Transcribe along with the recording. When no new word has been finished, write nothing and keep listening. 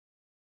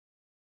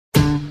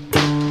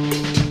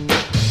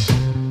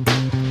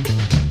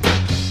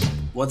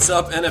What's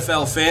up,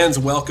 NFL fans?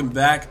 Welcome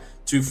back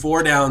to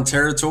Four Down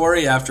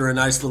Territory after a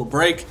nice little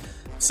break,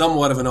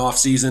 somewhat of an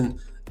off-season.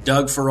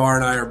 Doug Farrar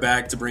and I are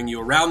back to bring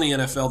you around the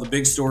NFL, the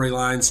big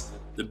storylines,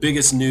 the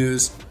biggest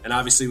news, and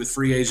obviously with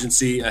free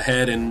agency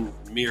ahead in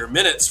mere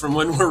minutes from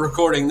when we're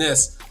recording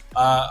this.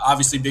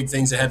 Obviously, big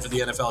things ahead for the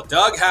NFL.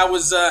 Doug, how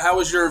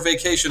was your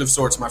vacation of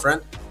sorts, my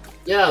friend?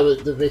 Yeah,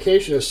 the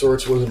vacation of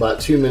sorts was about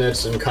 2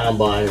 minutes in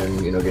combine and,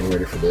 getting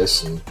ready for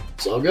this, and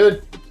it's all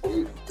good.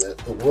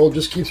 The world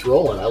just keeps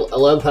rolling. I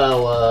love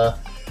how,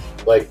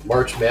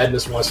 March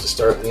Madness wants to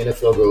start and the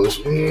NFL goes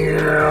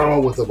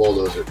with the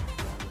bulldozer.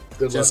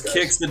 Good just luck,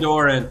 guys. Kicks the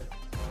door in.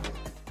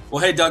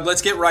 Well, hey, Doug,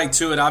 let's get right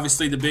to it.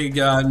 Obviously, the big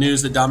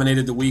news that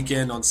dominated the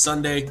weekend on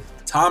Sunday,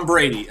 Tom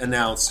Brady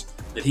announced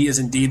that he is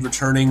indeed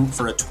returning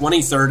for a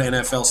 23rd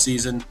NFL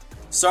season.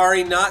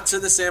 Sorry, not to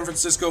the San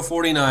Francisco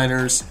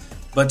 49ers,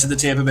 but to the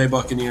Tampa Bay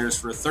Buccaneers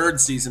for a third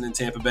season in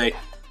Tampa Bay.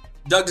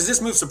 Doug, does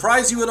this move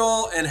surprise you at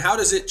all, and how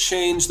does it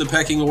change the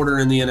pecking order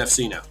in the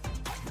NFC now?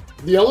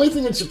 The only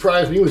thing that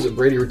surprised me was that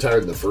Brady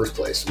retired in the first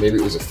place. Maybe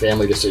it was a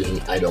family decision,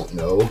 I don't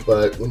know.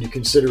 But when you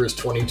consider his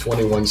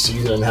 2021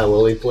 season and how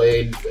well he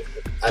played,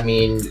 I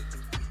mean,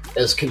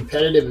 as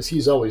competitive as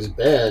he's always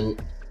been,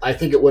 I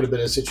think it would have been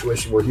a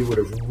situation where he would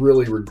have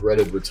really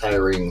regretted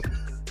retiring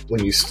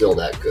when he's still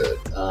that good.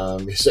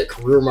 He set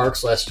career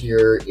marks last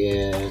year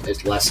in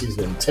his last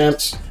season in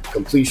attempts,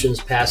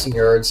 completions, passing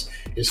yards.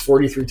 His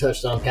 43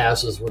 touchdown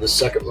passes were the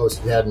second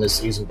most he had in a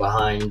season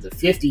behind the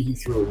 50 he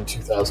threw in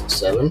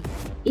 2007.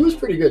 He was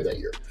pretty good that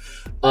year.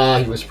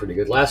 He was pretty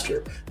good last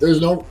year.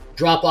 There's no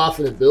drop-off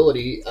in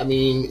ability. I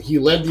mean, he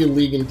led the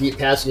league in deep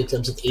passing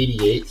attempts with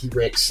 88. He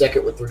ranked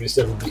second with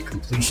 37 deep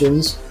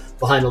completions,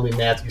 behind only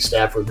Matthew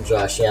Stafford and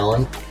Josh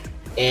Allen.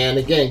 And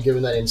again,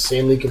 given that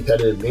insanely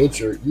competitive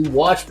nature, you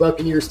watch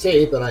Buccaneers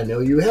tape, and I know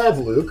you have,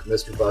 Luke,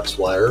 Mr.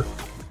 Buckswire.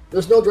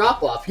 There's no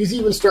drop-off. He's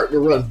even starting to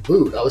run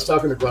boot. I was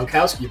talking to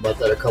Gronkowski about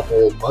that a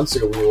couple months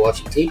ago. We were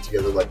watching tape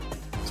together. Like,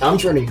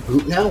 Tom's running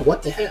boot now?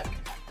 What the heck?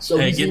 So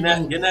hey, getting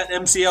that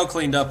MCL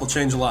cleaned up will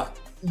change a lot.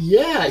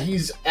 Yeah,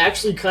 he's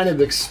actually kind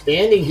of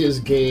expanding his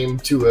game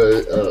to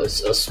a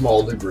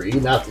small degree.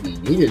 Not that he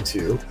needed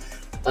to.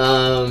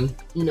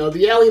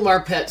 The Ali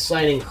Marpet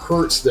signing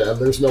hurts them.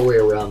 There's no way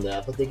around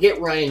that. But they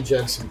get Ryan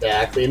Jensen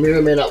back. They may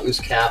or may not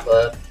lose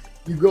Kappa.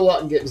 You go out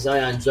and get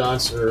Zion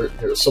Johnson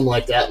or something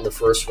like that in the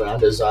first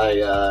round, as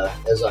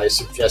I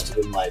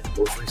suggested in my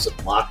most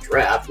recent mock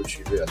draft, which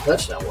you did on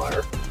Touchdown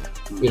Wire.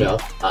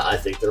 I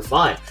think they're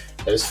fine.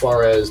 As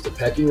far as the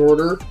pecking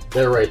order,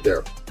 they're right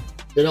there.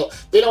 They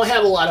don't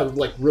have a lot of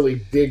really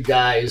big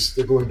guys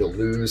they're going to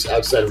lose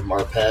outside of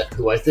Marpet,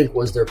 who I think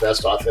was their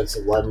best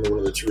offensive lineman, one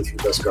of the 2 or 3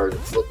 best guards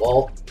in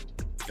football.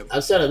 Yep.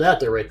 Outside of that,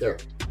 they're right there.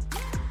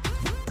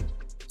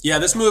 Yeah,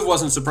 this move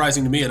wasn't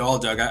surprising to me at all,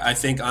 Doug. I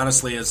think,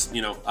 honestly, as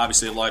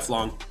obviously a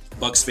lifelong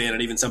Bucs fan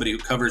and even somebody who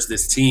covers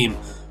this team,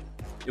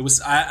 it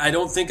was. I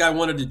don't think I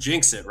wanted to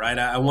jinx it, right?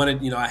 I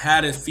wanted, I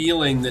had a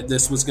feeling that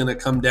this was going to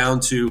come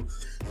down to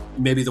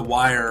maybe the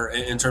wire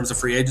in terms of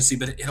free agency,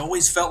 but it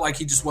always felt like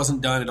he just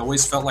wasn't done. It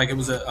always felt like it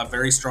was a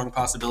very strong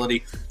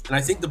possibility, and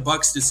I think the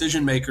Bucs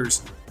decision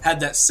makers had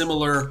that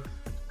similar.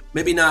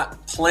 Maybe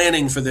not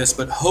planning for this,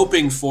 but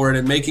hoping for it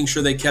and making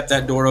sure they kept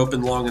that door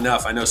open long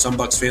enough. I know some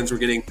Bucs fans were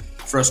getting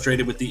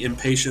frustrated with the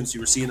impatience. You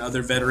were seeing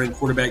other veteran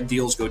quarterback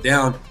deals go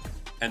down,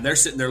 and they're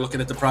sitting there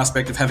looking at the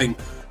prospect of having,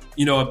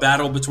 a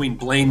battle between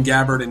Blaine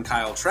Gabbert and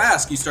Kyle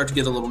Trask. You start to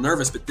get a little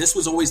nervous, but this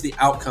was always the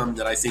outcome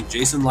that I think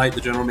Jason Light,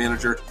 the general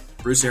manager,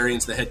 Bruce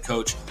Arians, the head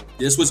coach,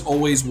 this was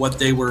always what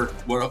they were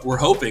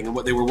hoping and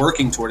what they were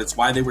working toward. It's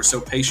why they were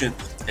so patient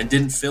and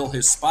didn't fill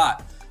his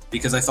spot.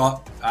 Because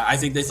I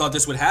think they thought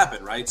this would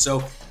happen, right?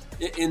 So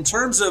in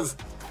terms of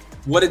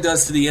what it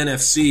does to the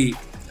NFC,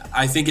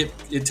 I think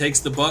it takes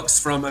the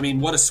Bucs from,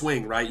 what a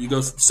swing, right? You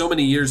go so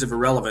many years of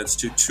irrelevance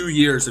to 2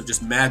 years of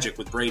just magic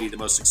with Brady, the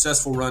most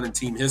successful run in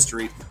team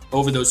history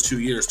over those 2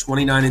 years,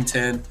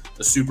 29-10,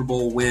 a Super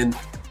Bowl win.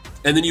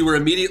 And then you were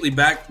immediately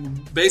back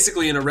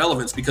basically in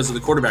irrelevance because of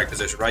the quarterback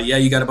position, right? Yeah,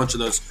 you got a bunch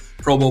of those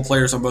Pro Bowl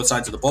players on both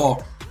sides of the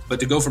ball. But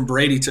to go from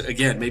Brady to,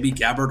 again, maybe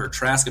Gabbert or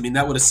Trask,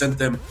 that would have sent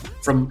them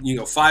from,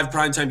 5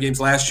 primetime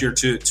games last year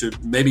to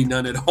maybe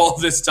none at all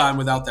this time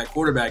without that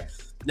quarterback.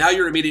 Now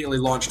you're immediately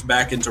launched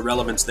back into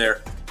relevance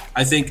there.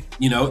 I think,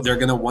 they're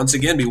going to once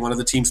again be one of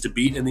the teams to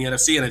beat in the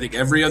NFC. And I think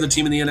every other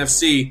team in the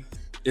NFC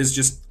is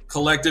just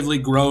collectively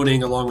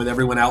groaning along with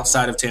everyone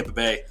outside of Tampa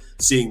Bay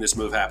seeing this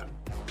move happen.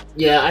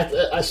 Yeah,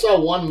 I saw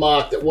one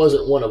mock that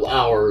wasn't one of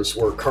ours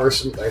where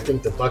Carson, I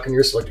think the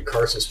Buccaneers selected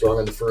Carson Strong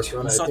in the first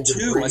round. I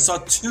saw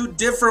two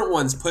different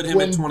ones put him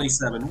at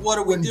 27. What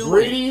are we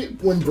doing?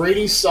 When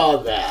Brady saw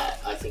that,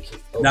 I think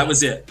that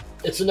was it.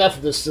 It's enough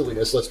of this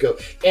silliness. Let's go.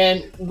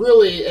 And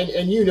really,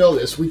 and you know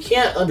this, we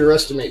can't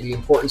underestimate the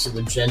importance of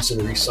the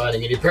Jensen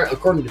re-signing. And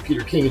according to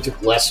Peter King, it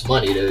took less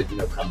money to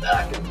come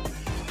back.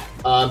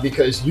 And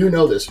because you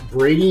know this,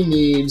 Brady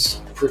needs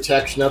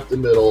protection up the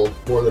middle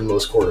more than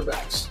most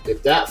quarterbacks.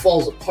 If that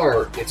falls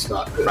apart, it's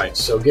not good. Right.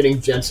 So getting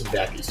Jensen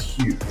back is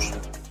huge.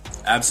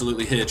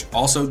 absolutely hitch.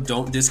 Also,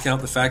 don't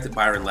discount the fact that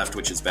Byron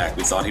Leftwich is back.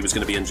 We thought he was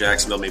going to be in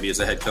Jacksonville maybe as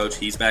a head coach.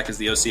 He's back as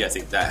the OC. I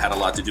think that had a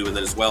lot to do with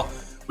it as well.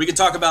 We could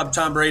talk about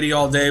Tom Brady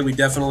all day. We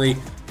definitely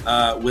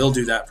will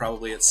do that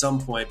probably at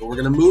some point. But we're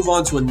going to move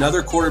on to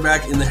another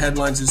quarterback in the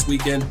headlines this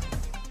weekend.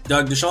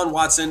 Doug, Deshaun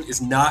Watson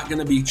is not going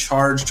to be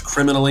charged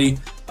criminally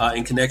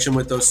in connection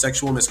with those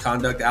sexual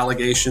misconduct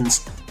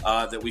allegations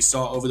that we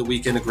saw over the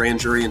weekend. A grand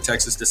jury in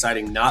Texas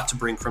deciding not to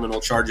bring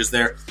criminal charges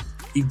there.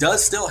 He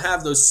does still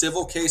have those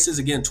civil cases.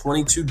 Again,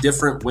 22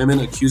 different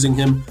women accusing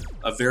him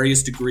of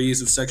various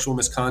degrees of sexual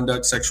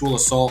misconduct, sexual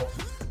assault.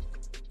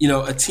 You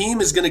know, a team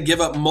is going to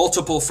give up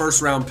multiple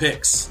first-round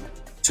picks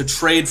to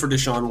trade for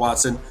Deshaun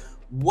Watson.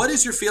 What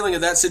is your feeling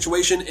of that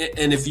situation?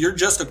 And if you're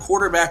just a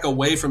quarterback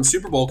away from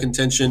Super Bowl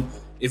contention,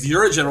 if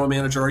you're a general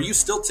manager, are you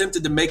still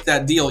tempted to make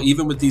that deal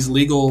even with these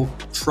legal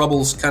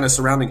troubles kind of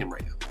surrounding him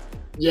right now?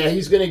 Yeah,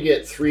 he's going to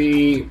get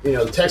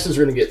the Texans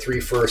are going to get 3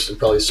 firsts and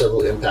probably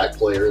several impact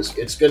players.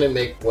 It's going to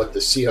make what the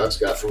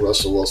Seahawks got for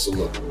Russell Wilson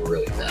look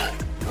really bad.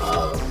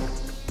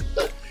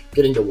 But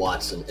getting to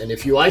Watson, and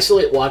if you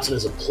isolate Watson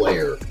as a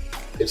player,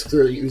 it's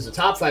clear he was the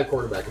top 5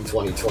 quarterback in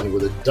 2020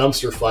 with a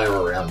dumpster fire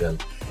around him.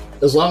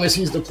 As long as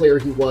he's the player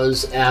he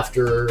was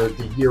after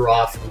the year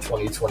off in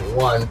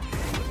 2021,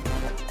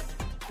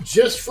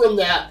 just from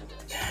that,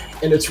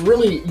 and it's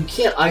really, you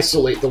can't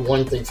isolate the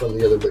one thing from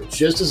the other, but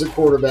just as a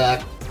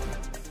quarterback,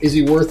 is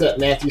he worth that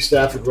Matthew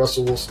Stafford,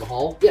 Russell Wilson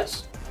haul?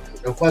 Yes,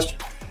 no question.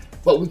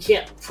 But we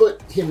can't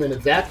put him in a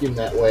vacuum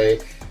that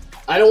way.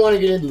 I don't want to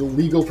get into the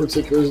legal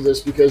particulars of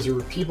this because there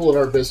were people in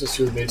our business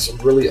who have made some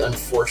really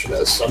unfortunate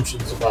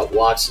assumptions about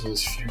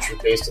Watson's future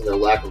based on their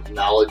lack of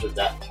knowledge of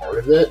that part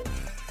of it.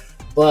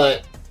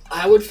 But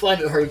I would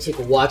find it hard to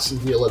take a Watson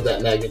deal of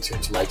that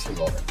magnitude to my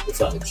team owner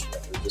if I'm a GM.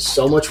 There's just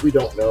so much we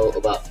don't know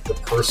about the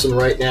person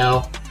right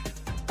now.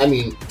 I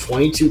mean,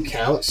 22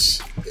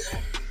 counts,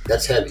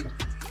 that's heavy.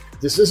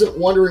 This isn't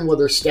wondering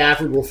whether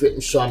Stafford will fit in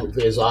Sean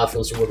McVay's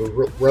offense or whether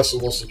Russell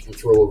Wilson can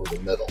throw over the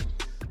middle.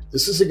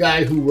 This is a guy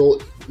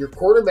your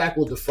quarterback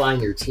will define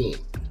your team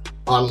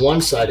on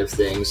one side of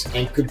things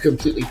and could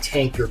completely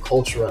tank your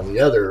culture on the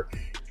other.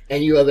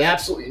 And you have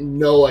absolutely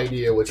no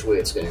idea which way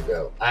it's going to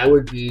go. I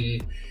would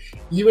be,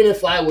 even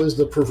if I was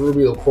the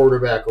proverbial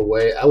quarterback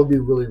away, I would be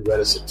really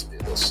reticent to do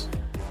this.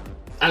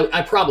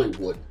 I probably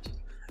wouldn't.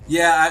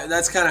 Yeah,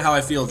 that's kind of how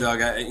I feel,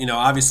 Doug.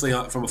 Obviously,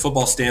 from a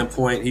football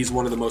standpoint, he's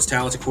one of the most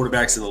talented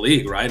quarterbacks in the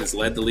league, right? Has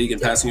led the league in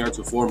passing yards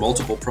before,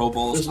 multiple Pro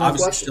Bowls. No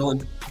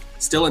obviously,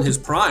 still in his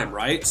prime,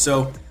 right?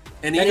 So,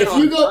 and if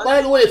you go,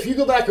 by the way, if you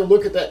go back and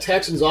look at that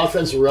Texans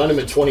offense and run him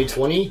in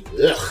 2020,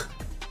 ugh.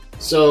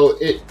 So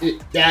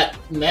that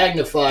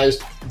magnifies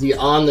the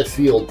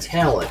on-the-field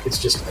talent.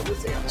 It's just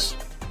everything else.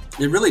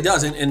 It really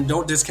does, and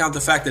don't discount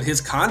the fact that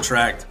his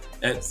contract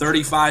at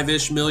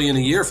 $35-ish million a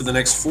year for the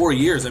next 4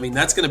 years, I mean,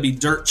 that's going to be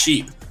dirt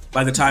cheap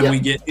by the time we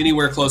get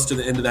anywhere close to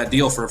the end of that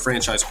deal for a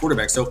franchise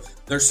quarterback. So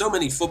there's so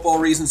many football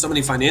reasons, so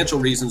many financial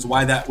reasons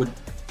why that would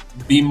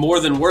be more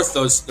than worth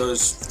those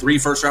 3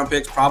 first-round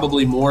picks,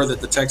 probably more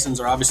that the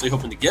Texans are obviously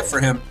hoping to get for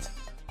him.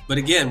 But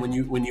again, when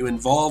you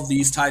involve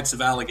these types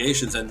of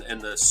allegations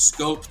and the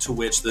scope to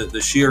which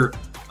the sheer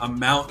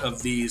amount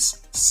of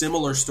these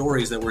similar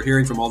stories that we're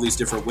hearing from all these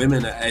different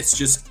women,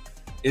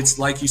 it's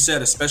like you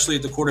said, especially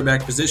at the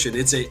quarterback position,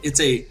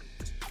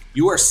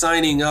 you are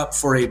signing up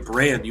for a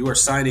brand. You are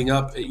signing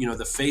up,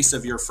 the face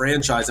of your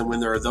franchise. And when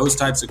there are those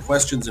types of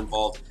questions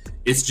involved,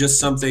 it's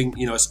just something,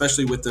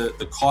 especially with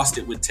the cost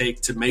it would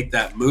take to make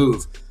that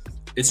move.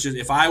 It's just,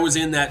 if I was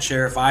in that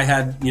chair, if I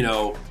had,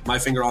 my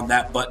finger on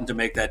that button to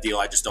make that deal,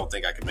 I just don't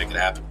think I could make it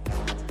happen.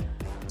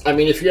 I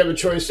mean, if you have a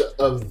choice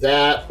of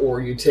that, or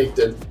you take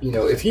the,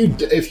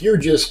 if you're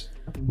just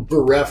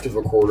bereft of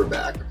a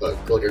quarterback,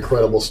 like a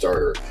credible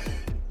starter,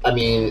 I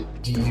mean,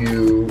 do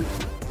you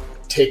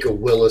take a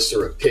Willis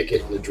or a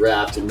Pickett in the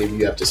draft and maybe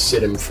you have to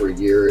sit him for a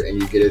year and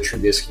you get a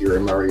Trubisky or a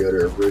Mariota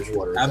or a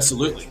Bridgewater?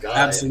 Absolutely.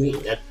 Absolutely.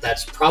 I mean,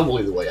 that's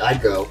probably the way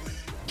I'd go,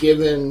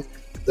 given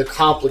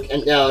the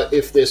and now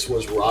if this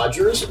was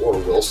Rodgers or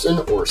Wilson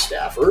or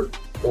Stafford,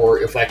 or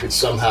if I could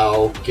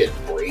somehow get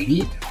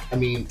Brady, I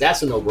mean,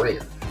 that's a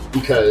no-brainer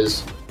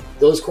because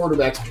those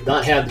quarterbacks do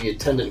not have the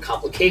attendant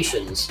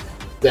complications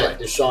that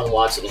Deshaun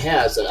Watson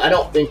has, and I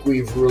don't think we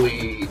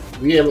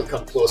haven't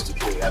come close to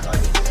peeling that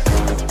onion.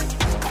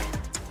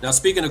 Now,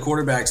 speaking of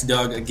quarterbacks,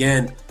 Doug,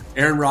 again,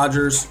 Aaron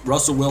Rodgers,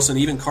 Russell Wilson,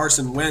 even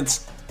Carson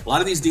Wentz, a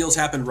lot of these deals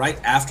happen right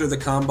after the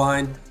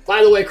combine.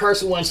 By the way,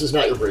 Carson Wentz is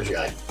not your bridge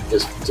guy,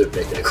 just to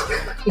make that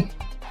clear.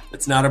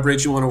 It's not a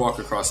bridge you want to walk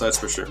across, that's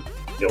for sure.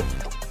 Nope.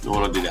 You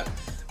don't want to do that.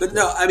 But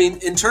no, I mean,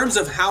 in terms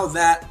of how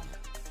that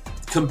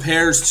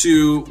compares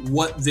to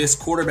what this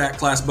quarterback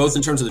class, both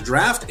in terms of the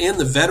draft and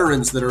the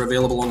veterans that are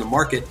available on the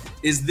market,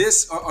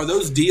 are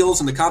those deals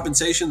and the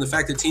compensation, the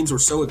fact that teams were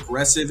so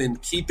aggressive in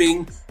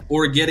keeping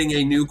or getting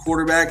a new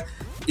quarterback,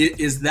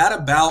 is that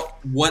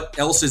about what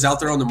else is out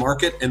there on the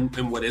market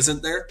and what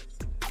isn't there?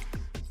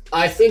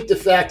 I think the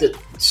fact that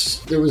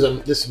there was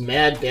this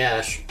mad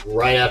dash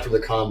right after the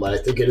combine, I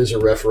think it is a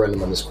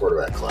referendum on this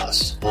quarterback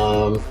class.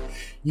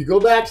 You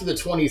go back to the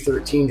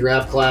 2013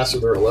 draft class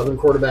where there were 11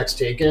 quarterbacks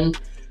taken.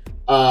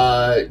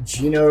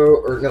 EJ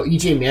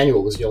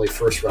Manuel was the only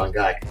first-round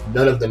guy.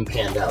 None of them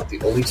panned out.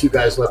 The only two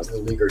guys left in the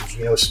league are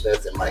Geno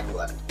Smith and Mike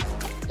Glennon.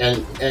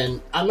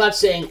 And I'm not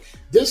saying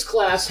this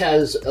class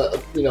has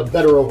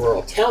better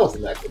overall talent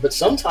than that, but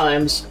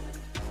sometimes,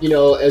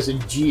 as a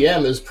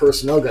GM, as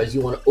personnel guys, you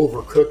want to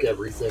overcook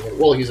everything. And,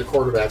 well, he's a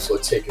quarterback, so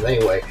let's take him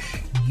anyway.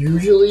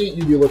 Usually,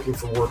 you'd be looking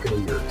for work in a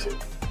year or two.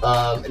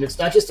 And it's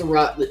not just the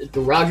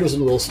Rodgers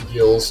and Wilson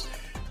deals.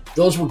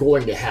 Those were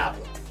going to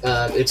happen.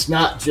 It's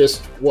not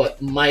just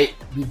what might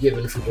be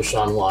given for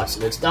Deshaun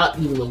Watson. It's not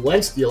even the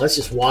Wentz deal. That's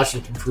just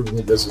Washington proving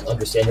he doesn't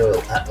understand how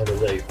to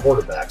value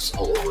quarterbacks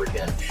all over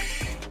again.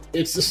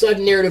 It's the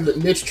sudden narrative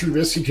that Mitch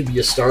Trubisky could be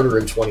a starter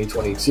in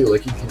 2022,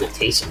 like he did a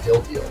Taysom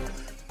Hill deal.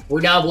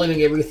 We're now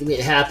blaming everything that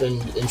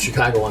happened in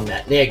Chicago on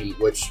Matt Nagy,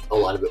 which a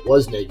lot of it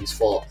was Nagy's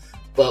fault.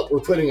 But we're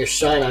putting a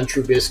shine on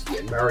Trubisky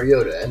and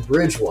Mariota and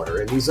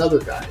Bridgewater and these other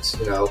guys,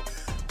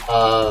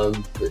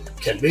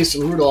 Can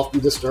Mason Rudolph be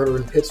the starter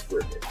in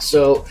Pittsburgh?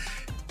 So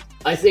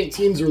I think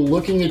teams are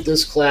looking at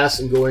this class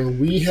and going,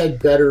 we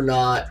had better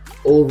not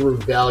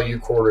overvalue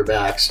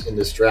quarterbacks in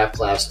this draft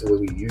class the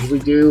way we usually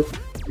do,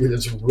 because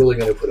it's really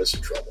going to put us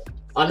in trouble.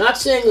 I'm not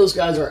saying those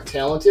guys aren't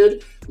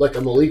talented. Like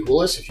a Malik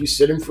Willis, if you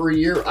sit him for a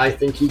year, I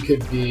think he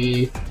could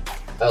be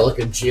like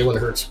a Jalen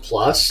Hurts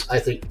plus. I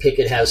think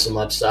Pickett has some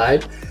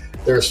upside.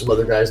 There are some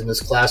other guys in this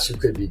class who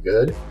could be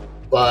good.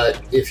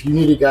 But if you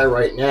need a guy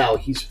right now,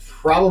 he's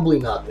probably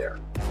not there.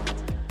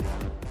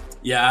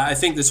 Yeah, I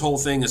think this whole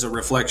thing is a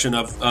reflection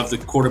of the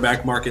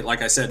quarterback market,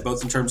 like I said,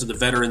 both in terms of the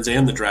veterans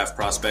and the draft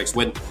prospects.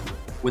 When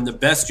the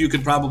best you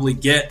could probably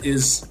get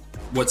is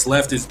what's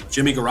left is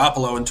Jimmy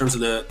Garoppolo in terms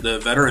of the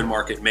veteran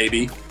market,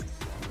 maybe.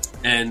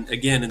 And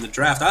again, in the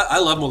draft, I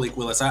love Malik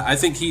Willis. I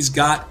think he's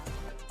got,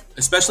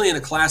 especially in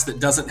a class that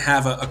doesn't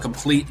have a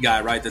complete guy,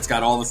 right, that's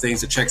got all the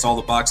things, that checks all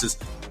the boxes,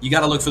 you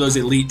got to look for those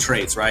elite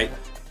traits, right?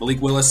 Malik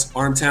Willis,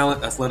 arm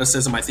talent,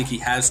 athleticism, I think he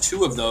has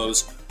two of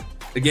those.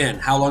 Again,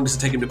 how long does it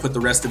take him to put the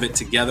rest of it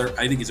together?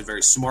 I think he's a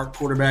very smart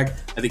quarterback.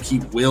 I think he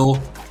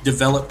will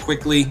develop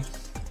quickly.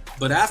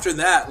 But after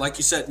that, like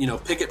you said,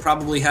 Pickett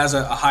probably has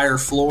a higher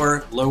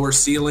floor, lower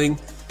ceiling.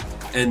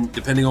 And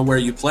depending on where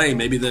you play,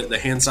 maybe the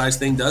hand size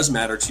thing does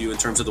matter to you in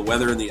terms of the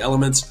weather and the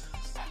elements.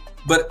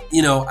 But,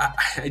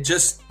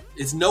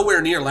 it's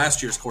nowhere near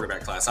last year's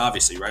quarterback class,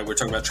 obviously, right? We're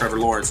talking about Trevor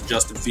Lawrence,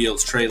 Justin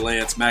Fields, Trey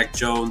Lance, Mac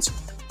Jones,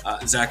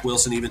 Zach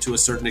Wilson, even to a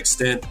certain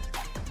extent.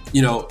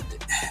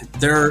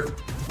 There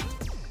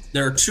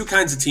are two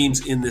kinds of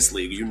teams in this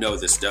league. You know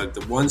this, Doug.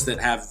 The ones that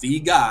have the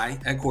guy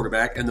at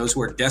quarterback and those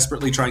who are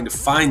desperately trying to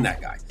find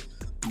that guy.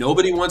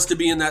 Nobody wants to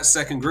be in that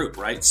second group,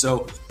 right?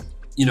 So,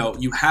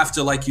 you have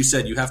to, like you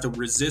said, you have to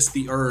resist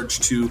the urge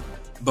to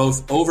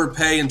both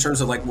overpay in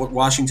terms of like what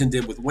Washington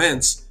did with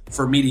Wentz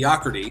for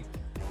mediocrity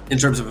in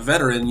terms of a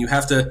veteran. You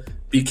have to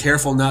be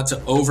careful not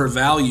to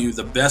overvalue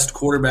the best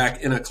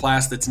quarterback in a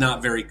class that's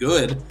not very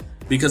good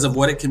because of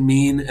what it can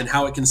mean and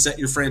how it can set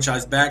your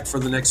franchise back for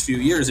the next few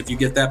years if you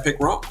get that pick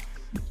wrong.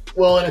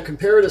 Well, in a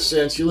comparative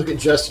sense, you look at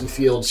Justin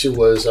Fields, who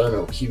was,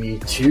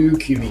 QB2,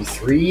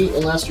 QB3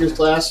 in last year's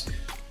class.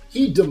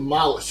 He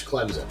demolished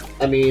Clemson.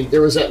 I mean,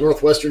 there was that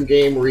Northwestern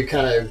game where he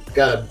kind of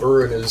got a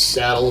burr in his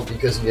saddle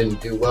because he didn't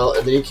do well,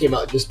 and then he came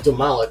out and just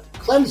demolished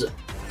Clemson.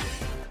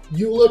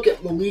 You look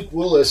at Malik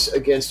Willis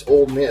against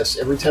Ole Miss,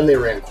 every time they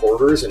ran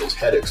quarters and his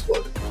head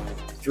exploded.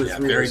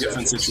 Very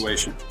different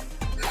situation.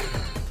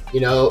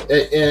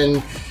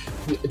 And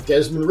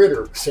Desmond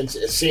Ridder,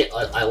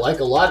 I like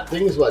a lot of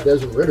things about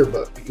Desmond Ridder,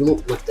 but you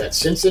look at that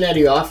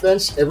Cincinnati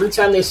offense, every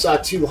time they saw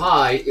too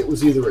high, it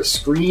was either a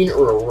screen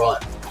or a run.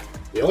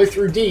 They only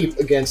threw deep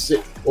against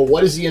it. Well,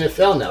 what is the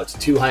NFL now? It's a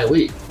too high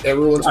league.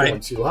 Everyone's going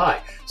too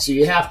high. So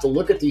you have to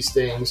look at these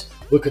things,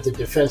 look at the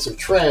defensive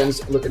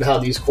trends, look at how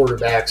these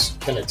quarterbacks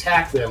can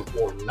attack them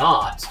or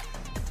not.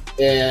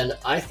 And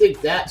I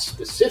think that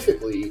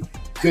specifically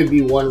could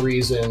be one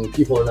reason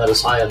people are not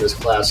as high on this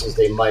class as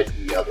they might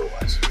be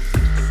otherwise.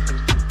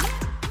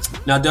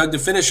 Now, Doug, to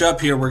finish up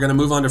here, we're going to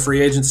move on to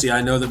free agency.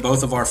 I know that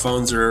both of our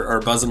phones are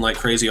buzzing like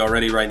crazy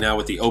already right now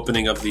with the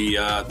opening of the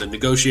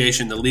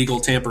negotiation, the legal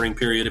tampering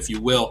period, if you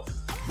will.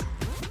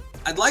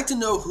 I'd like to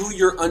know who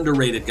your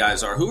underrated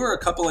guys are. Who are a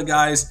couple of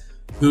guys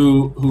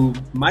who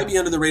might be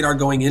under the radar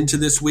going into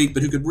this week,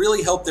 but who could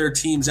really help their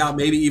teams out,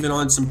 maybe even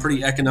on some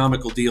pretty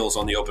economical deals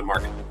on the open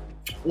market?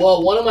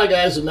 Well, one of my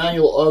guys,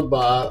 Emmanuel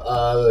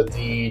Ogbah,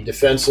 the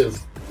defensive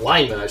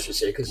lineman, I should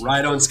say.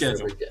 Right on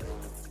schedule.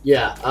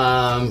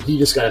 Yeah, he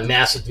just got a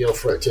massive deal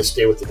to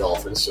stay with the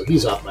Dolphins, so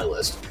he's off my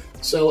list.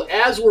 So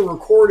as we're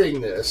recording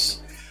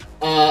this,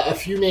 a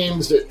few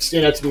names that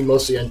stand out to me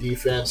mostly on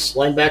defense.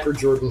 Linebacker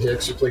Jordan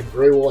Hicks, who played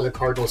very well in the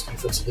Cardinals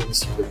defense and didn't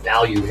seem to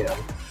value him.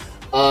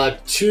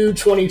 Two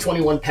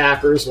 2021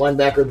 Packers,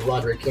 linebacker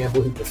Devondre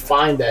Campbell, who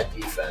defined that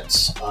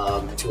defense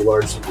to a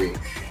large degree.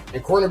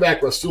 And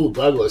cornerback Rasul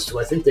Douglas, who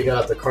I think they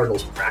got out the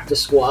Cardinals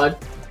practice squad,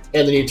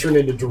 and then he turned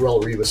into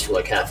Darrelle Revis for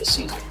like half a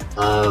season.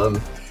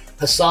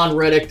 Hassan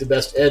Reddick, the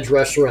best edge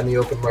rusher on the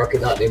open market,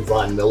 not named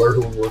Von Miller,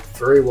 who worked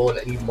very well in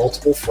any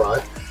multiple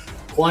front.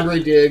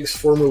 Quandre Diggs,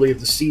 formerly of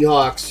the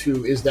Seahawks,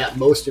 who is that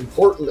most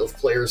important of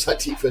players on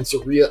defense,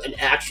 an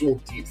actual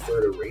deep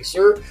third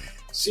eraser.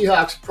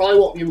 Seahawks probably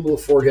won't be able to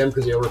afford him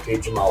because they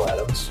overpaid Jamal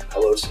Adams.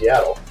 Hello,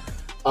 Seattle.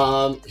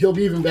 He'll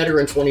be even better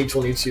in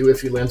 2022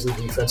 if he lands the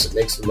defense that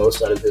makes the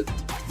most out of the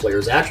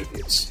player's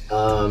attributes.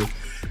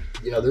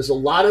 There's a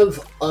lot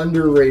of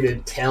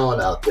underrated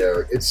talent out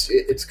there.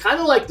 It's kind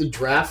of like the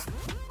draft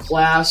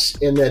class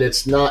in that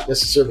it's not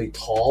necessarily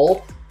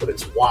tall, but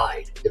it's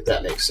wide, if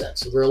that makes sense.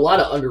 So there are a lot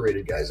of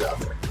underrated guys out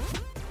there.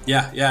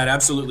 Yeah, it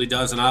absolutely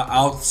does. And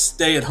I'll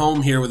stay at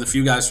home here with a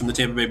few guys from the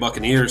Tampa Bay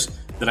Buccaneers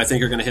that I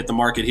think are going to hit the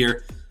market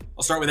here.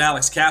 I'll start with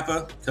Alex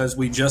Kappa because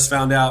we just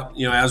found out,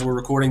 as we're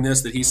recording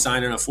this, that he's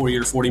signing a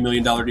 4-year, $40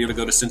 million deal to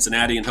go to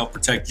Cincinnati and help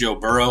protect Joe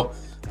Burrow.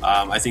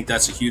 I think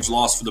that's a huge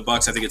loss for the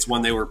Bucs. I think it's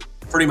one they were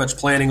pretty much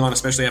planning on,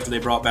 especially after they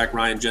brought back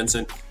Ryan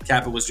Jensen.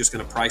 Kappa was just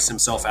going to price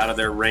himself out of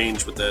their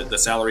range with the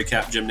salary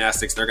cap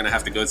gymnastics they're going to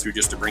have to go through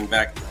just to bring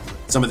back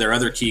some of their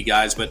other key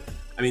guys. But,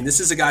 this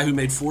is a guy who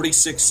made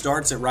 46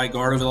 starts at right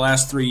guard over the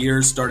last 3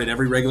 years, started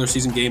every regular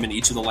season game in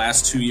each of the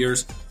last 2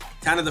 years.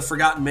 Kind of the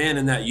forgotten man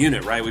in that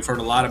unit, right? We've heard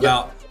a lot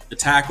about the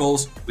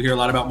tackles. We hear a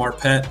lot about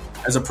Marpet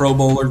as a Pro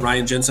Bowler,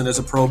 Ryan Jensen as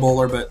a Pro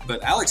Bowler.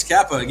 But Alex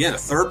Kappa, again, a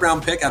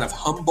third-round pick out of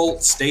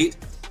Humboldt State.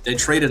 They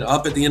traded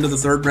up at the end of the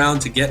third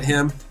round to get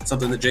him,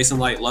 something that Jason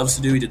Light loves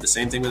to do. He did the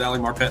same thing with Ali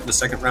Marpet in the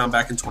second round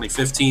back in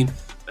 2015.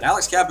 But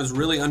Alex Kappa is a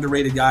really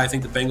underrated guy. I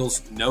think the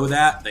Bengals know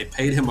that. They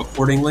paid him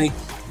accordingly,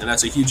 and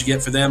that's a huge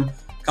get for them.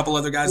 A couple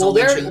other guys I'll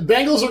mention. The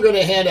Bengals are going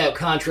to hand out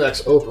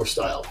contracts Oprah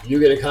style. You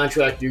get a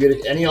contract,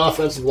 any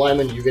offensive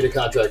lineman, you get a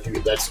contract.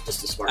 That's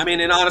just a smart.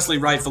 And honestly,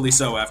 rightfully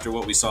so after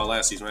what we saw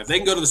last season. If they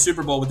can go to the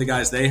Super Bowl with the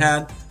guys they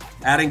had,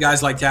 adding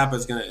guys like Kappa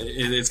is going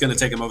to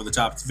take them over the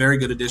top. It's a very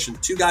good addition.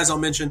 Two guys I'll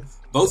mention,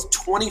 both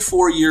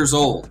 24 years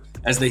old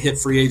as they hit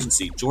free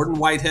agency. Jordan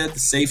Whitehead, the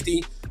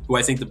safety, who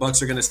I think the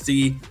Bucs are going to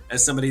see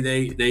as somebody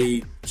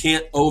they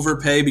can't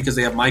overpay because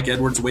they have Mike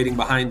Edwards waiting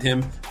behind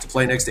him to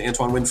play next to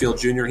Antoine Winfield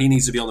Jr. He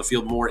needs to be on the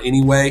field more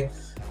anyway.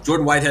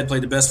 Jordan Whitehead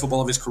played the best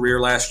football of his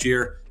career last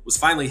year, was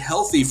finally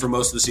healthy for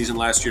most of the season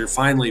last year,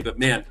 but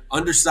man,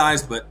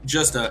 undersized, but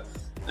just an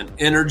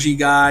energy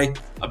guy,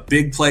 a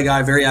big play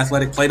guy, very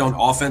athletic, played on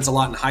offense a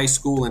lot in high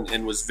school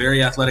and was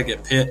very athletic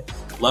at Pitt.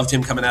 Loved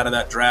him coming out of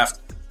that draft.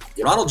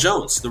 Ronald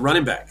Jones, the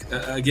running back,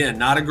 again,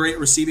 not a great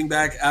receiving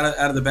back out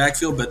of the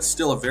backfield, but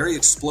still a very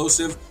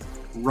explosive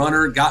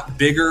runner, got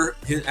bigger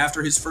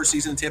after his first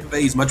season in Tampa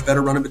Bay. He's much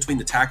better running between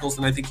the tackles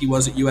than I think he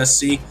was at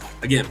USC.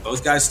 Again,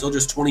 both guys still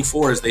just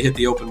 24 as they hit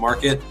the open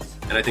market,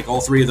 and I think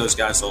all three of those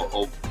guys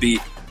will be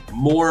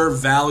more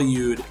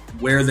valued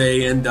where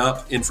they end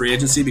up in free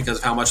agency because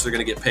of how much they're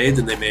going to get paid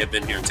than they may have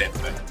been here in Tampa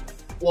Bay.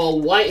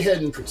 Well,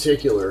 Whitehead in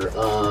particular,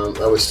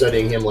 I was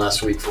studying him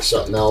last week for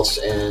something else,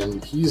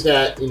 and he's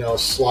that,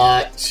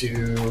 slot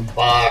to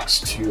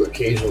box to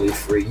occasionally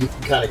free. You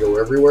can kind of go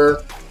everywhere.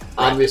 Right.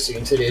 Obviously,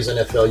 in today's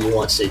NFL, you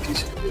want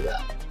safeties who can do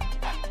that.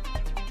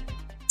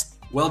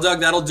 Well,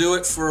 Doug, that'll do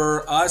it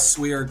for us.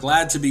 We are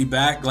glad to be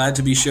back, glad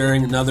to be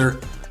sharing another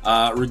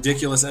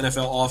ridiculous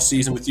NFL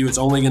offseason with you. It's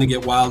only going to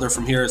get wilder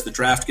from here as the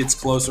draft gets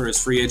closer,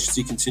 as free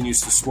agency continues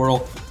to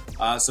swirl.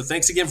 So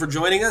thanks again for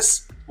joining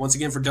us. Once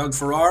again, for Doug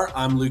Farrar,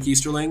 I'm Luke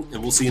Easterling,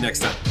 and we'll see you next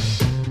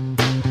time.